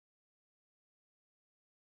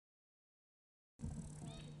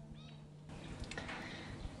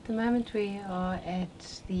At the moment we are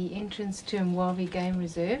at the entrance to Mwabvi Game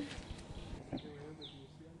Reserve.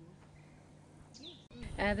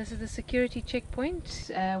 This is the security checkpoint.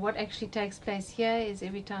 What actually takes place here is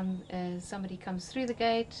every time somebody comes through the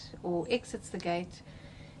gate or exits the gate,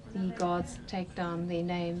 the guards take down their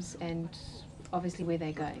names and obviously where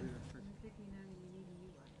they're going.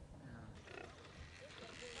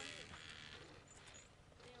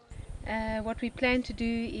 What we plan to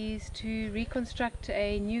do is to reconstruct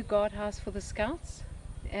a new guardhouse for the Scouts,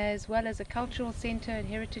 as well as a cultural centre and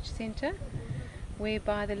heritage centre,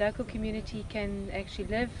 whereby the local community can actually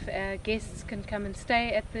live. Guests can come and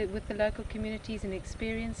stay with the local communities and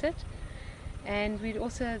experience it. And we're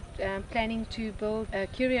also planning to build a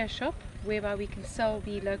curio shop whereby we can sell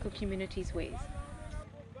the local community's wares.